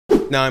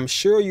Now, I'm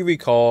sure you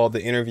recall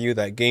the interview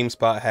that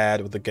GameSpot had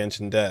with the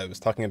Genshin devs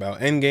talking about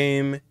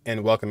Endgame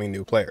and welcoming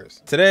new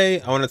players. Today,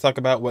 I want to talk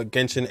about what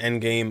Genshin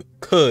Endgame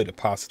could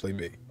possibly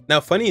be. Now,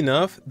 funny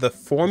enough, the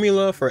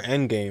formula for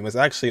Endgame is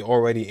actually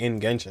already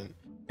in Genshin.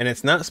 And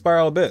it's not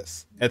Spiral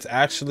Abyss, it's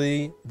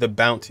actually the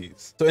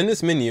bounties. So in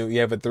this menu, you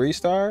have a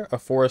 3-star, a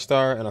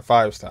 4-star, and a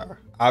 5-star.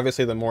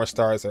 Obviously, the more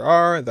stars there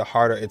are, the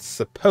harder it's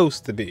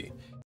supposed to be.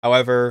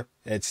 However,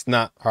 it's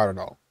not hard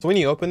at all. So when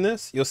you open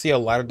this, you'll see a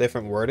lot of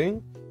different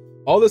wording.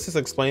 All this is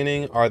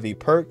explaining are the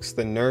perks,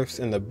 the nerfs,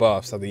 and the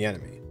buffs of the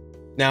enemy.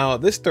 Now,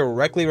 this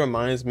directly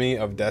reminds me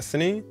of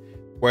Destiny,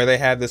 where they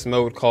had this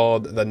mode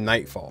called the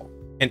Nightfall.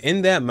 And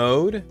in that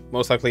mode,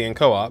 most likely in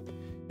co-op,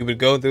 you would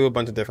go through a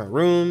bunch of different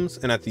rooms,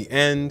 and at the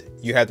end,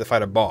 you had to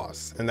fight a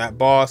boss. And that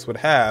boss would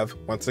have,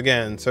 once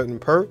again, certain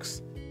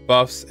perks,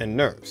 buffs, and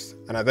nerfs.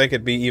 And I think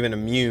it'd be even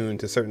immune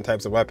to certain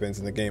types of weapons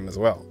in the game as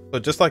well. So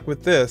just like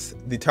with this,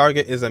 the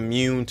target is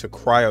immune to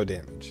cryo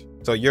damage.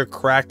 So your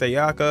cracked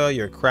Ayaka,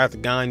 your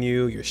cracked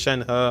Ganyu, your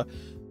Shenhe,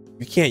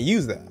 you can't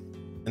use that.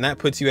 And that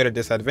puts you at a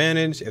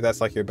disadvantage. If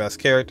that's like your best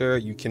character,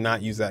 you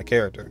cannot use that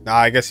character. Now,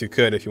 I guess you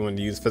could if you wanted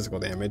to use physical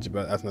damage,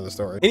 but that's another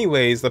story.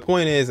 Anyways, the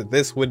point is that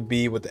this would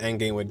be what the end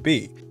game would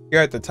be.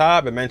 Here at the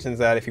top, it mentions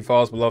that if he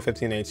falls below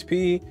 15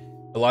 HP,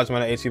 a large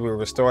amount of HP will be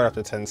restored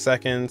after 10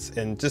 seconds,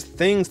 and just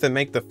things that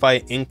make the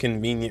fight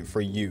inconvenient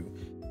for you.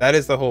 That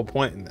is the whole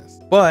point in this.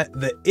 But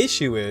the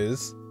issue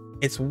is,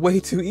 it's way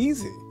too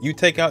easy. You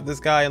take out this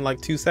guy in like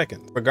 2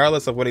 seconds.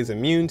 Regardless of what he's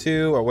immune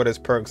to or what his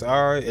perks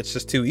are, it's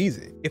just too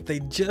easy. If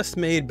they just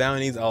made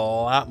bounties a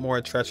lot more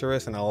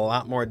treacherous and a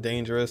lot more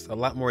dangerous, a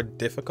lot more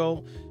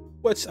difficult,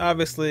 which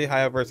obviously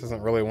Hayaverse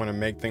doesn't really want to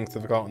make things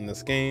difficult in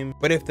this game,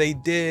 but if they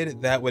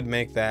did, that would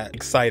make that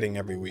exciting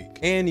every week.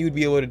 And you'd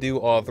be able to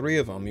do all 3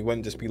 of them. You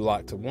wouldn't just be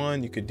locked to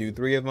one, you could do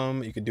 3 of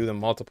them, you could do them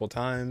multiple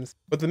times.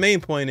 But the main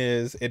point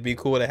is, it'd be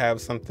cool to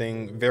have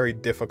something very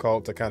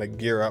difficult to kind of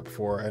gear up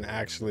for and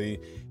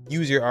actually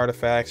use your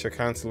artifacts, your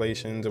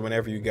constellations, or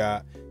whatever you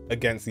got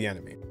against the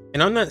enemy.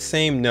 And on that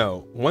same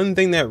note, one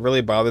thing that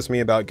really bothers me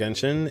about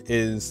Genshin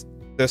is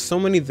there's so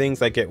many things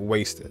that get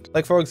wasted.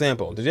 Like, for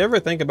example, did you ever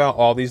think about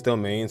all these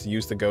domains you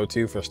used to go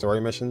to for story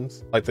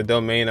missions? Like the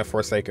domain of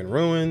Forsaken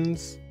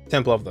Ruins,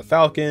 Temple of the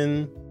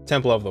Falcon,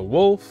 Temple of the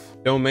Wolf,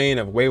 Domain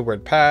of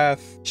Wayward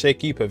Path,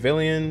 Shaky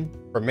Pavilion,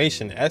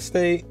 Formation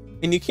Estate,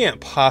 and you can't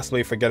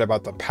possibly forget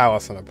about the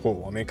Palace and the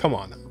Pool. I mean, come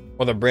on now.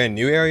 Or the brand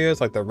new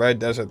areas like the Red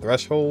Desert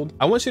Threshold.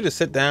 I want you to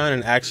sit down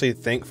and actually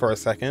think for a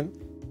second.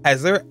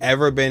 Has there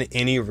ever been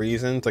any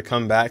reason to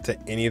come back to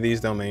any of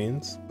these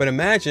domains? But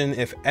imagine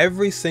if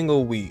every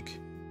single week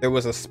there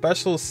was a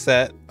special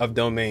set of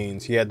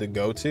domains you had to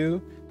go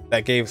to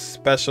that gave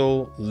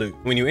special loot.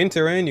 When you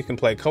enter in, you can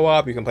play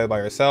co-op, you can play by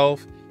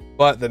yourself,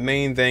 but the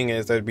main thing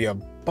is there'd be a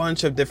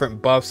bunch of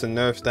different buffs and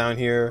nerfs down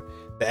here.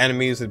 The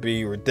enemies would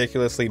be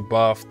ridiculously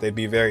buffed, they'd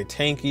be very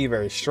tanky,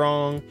 very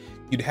strong.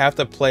 You'd have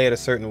to play it a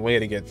certain way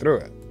to get through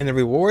it. And the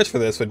rewards for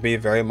this would be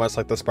very much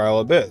like the Spiral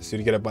Abyss.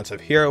 You'd get a bunch of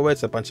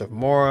Heroics, a bunch of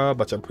Mora, a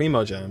bunch of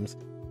Primo Gems,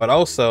 but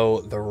also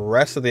the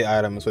rest of the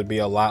items would be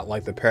a lot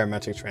like the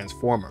Parametric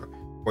Transformer,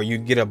 where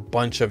you'd get a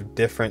bunch of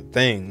different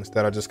things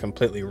that are just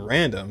completely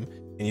random,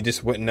 and you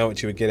just wouldn't know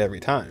what you would get every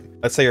time.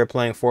 Let's say you're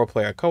playing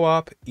 4-player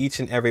co-op, each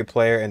and every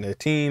player in their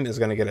team is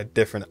gonna get a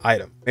different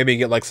item. Maybe you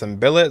get like some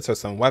billets or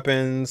some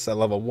weapons at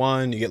level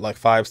 1, you get like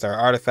 5-star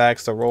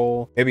artifacts to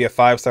roll, maybe a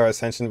 5-star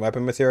ascension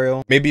weapon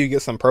material, maybe you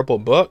get some purple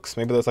books,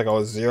 maybe there's like a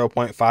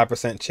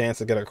 0.5% chance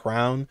to get a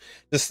crown,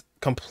 just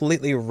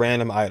completely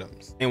random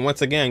items. And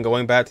once again,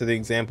 going back to the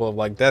example of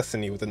like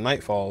Destiny with the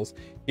Nightfalls,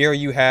 here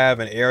you have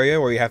an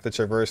area where you have to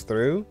traverse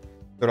through.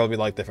 There'll be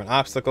like different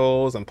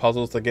obstacles and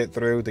puzzles to get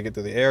through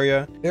the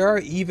area. There are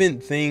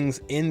even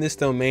things in this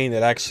domain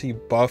that actually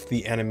buff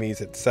the enemies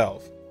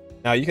itself.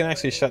 Now you can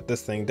actually shut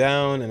this thing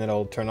down and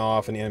it'll turn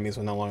off and the enemies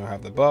will no longer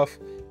have the buff,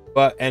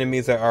 but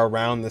enemies that are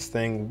around this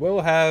thing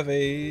will have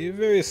a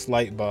very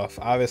slight buff.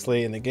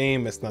 Obviously in the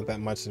game, it's not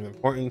that much of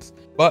importance,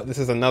 but this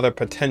is another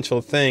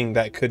potential thing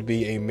that could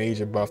be a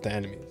major buff to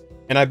enemies.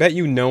 And I bet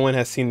you no one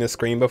has seen this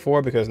screen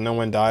before because no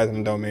one dies in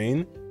the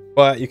domain.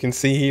 But you can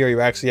see here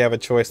you actually have a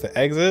choice to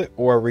exit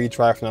or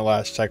retry from the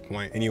last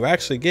checkpoint, and you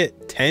actually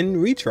get 10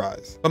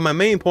 retries. But my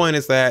main point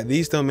is that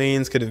these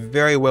domains could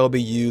very well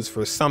be used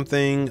for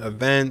something,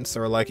 events,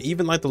 or like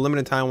even like the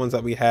limited time ones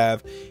that we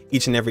have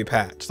each and every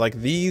patch. Like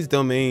these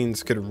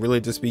domains could really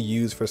just be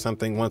used for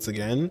something once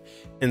again,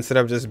 instead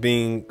of just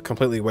being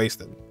completely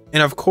wasted.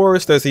 And of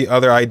course, there's the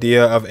other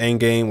idea of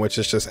Endgame, which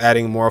is just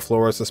adding more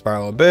floors to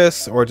Spiral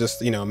Abyss, or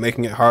just, you know,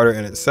 making it harder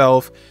in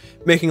itself,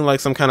 making like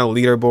some kind of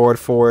leaderboard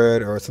for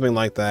it or something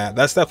like that.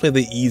 That's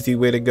definitely the easy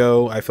way to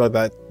go. I feel like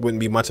that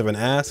wouldn't be much of an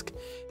ask.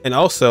 And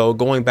also,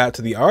 going back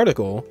to the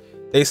article,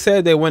 they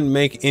said they wouldn't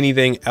make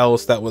anything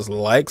else that was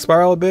like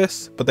Spiral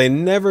Abyss, but they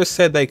never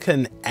said they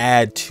couldn't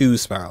add to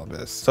Spiral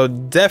Abyss. So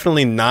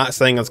definitely not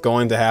saying it's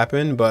going to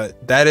happen,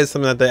 but that is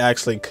something that they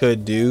actually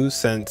could do,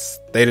 since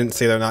they didn't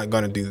say they're not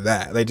going to do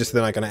that. They just said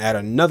they're not going to add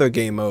another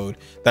game mode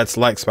that's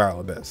like Spiral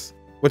Abyss.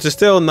 which is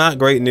still not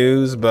great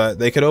news, but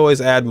they could always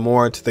add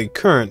more to the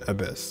current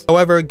Abyss.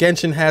 However,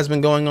 Genshin has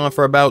been going on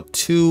for about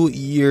 2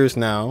 years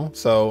now,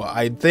 so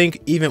I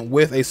think even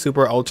with a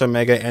super ultra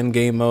mega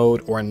endgame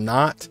mode or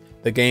not,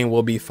 the game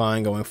will be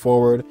fine going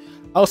forward.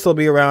 I'll still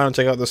be around and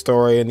check out the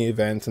story and the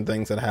events and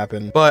things that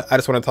happen, but I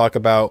just want to talk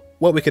about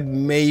what we could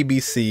maybe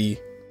see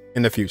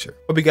in the future.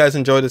 Hope you guys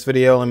enjoyed this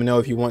video. Let me know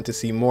if you want to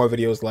see more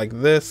videos like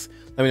this.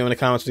 Let me know in the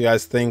comments what you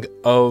guys think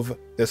of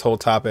this whole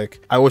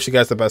topic. I wish you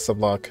guys the best of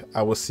luck.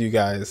 I will see you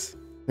guys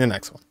in the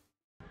next one.